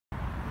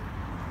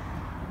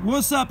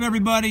What's up,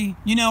 everybody?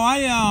 You know, I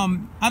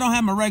don't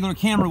have my regular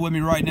camera with me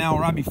right now,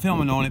 or I'd be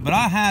filming on it, but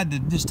I had to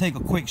just take a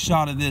quick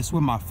shot of this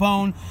with my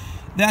phone.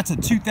 That's a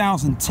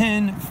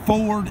 2010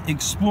 Ford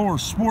Explorer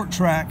Sport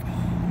Trac.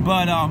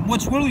 But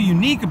what's really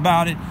unique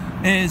about it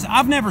is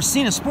I've never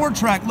seen a Sport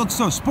Trac look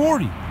so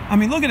sporty. I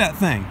mean, look at that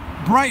thing.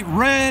 Bright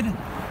red.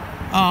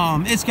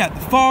 It's got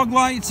the fog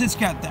lights. It's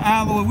got the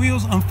alloy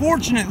wheels.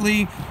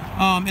 Unfortunately,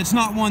 it's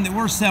not one that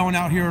we're selling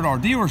out here at our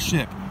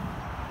dealership.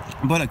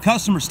 But a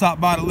customer stopped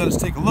by to let us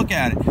take a look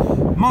at it.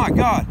 My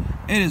God,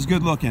 it is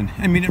good looking.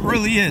 I mean, it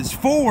really is.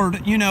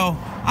 Ford, you know,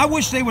 I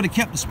wish they would have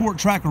kept the Sport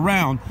Trac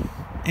around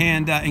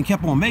and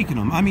kept on making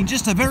them. I mean,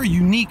 just a very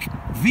unique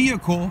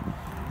vehicle.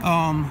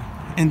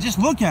 And just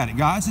look at it,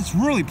 guys. It's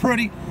really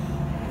pretty.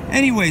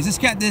 Anyways, it's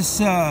got this,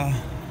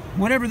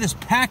 whatever this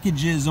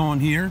package is on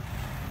here.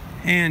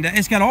 And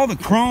it's got all the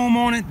chrome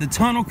on it, the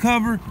tonneau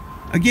cover.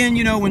 Again,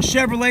 you know, when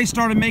Chevrolet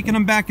started making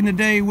them back in the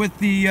day with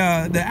the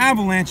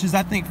Avalanches,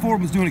 I think Ford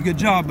was doing a good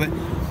job. But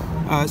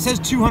it says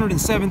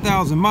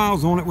 207,000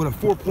 miles on it with a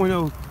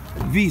 4.0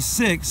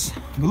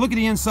 V6. But look at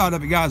the inside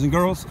of it, guys and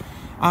girls.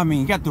 I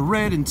mean, you got the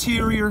red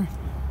interior.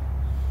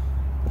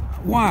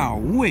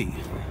 Wow-wee.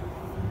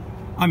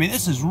 I mean,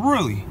 this is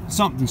really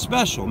something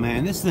special,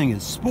 man. This thing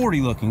is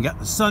sporty looking. Got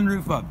the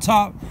sunroof up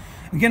top.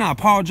 Again, I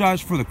apologize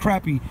for the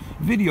crappy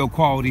video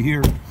quality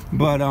here,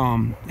 but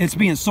it's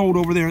being sold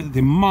over there at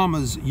the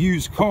Mama's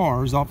Used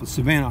Cars off of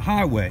Savannah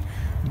Highway.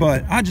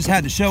 But I just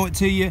had to show it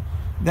to you.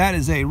 That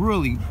is a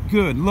really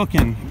good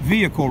looking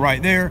vehicle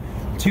right there.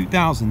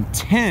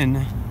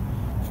 2010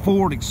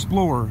 Ford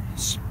Explorer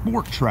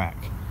Sport Trac.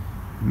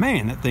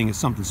 Man, that thing is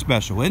something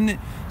special, isn't it?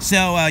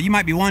 So you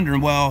might be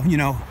wondering, well, you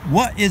know,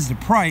 what is the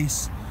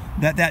price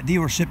that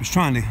dealership is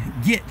trying to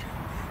get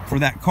for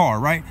that car,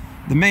 right?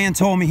 The man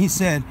told me, he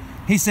said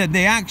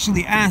they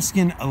actually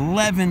asking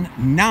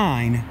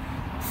 $11,900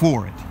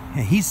 for it.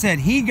 And he said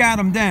he got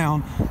them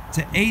down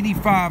to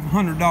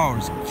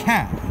 $8,500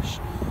 cash.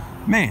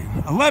 Man,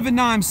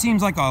 $11,900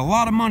 seems like a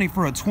lot of money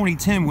for a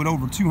 2010 with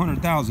over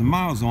 200,000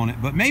 miles on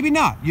it, but maybe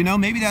not. You know,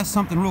 maybe that's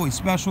something really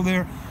special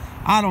there.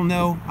 I don't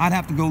know. I'd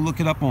have to go look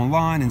it up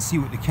online and see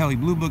what the Kelley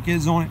Blue Book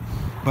is on it.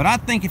 But I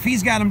think if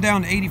he's got them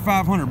down to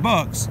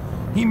 $8,500,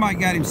 he might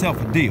got himself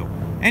a deal.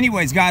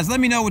 Anyways, guys, let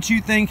me know what you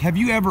think. Have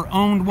you ever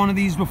owned one of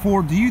these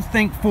before? Do you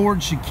think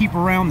Ford should keep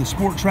around the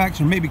Sport Tracs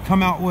or maybe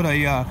come out with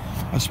a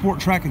Sport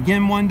Trac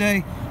again one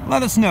day?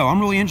 Let us know. I'm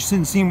really interested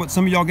in seeing what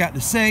some of y'all got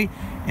to say.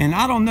 And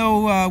I don't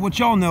know what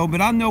y'all know, but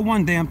I know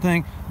one damn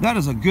thing. That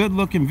is a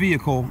good-looking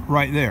vehicle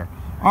right there.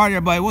 All right,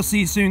 everybody, we'll see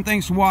you soon.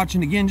 Thanks for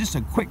watching. Again, just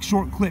a quick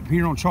short clip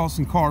here on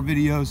Charleston Car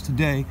Videos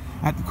today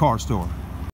at the car store.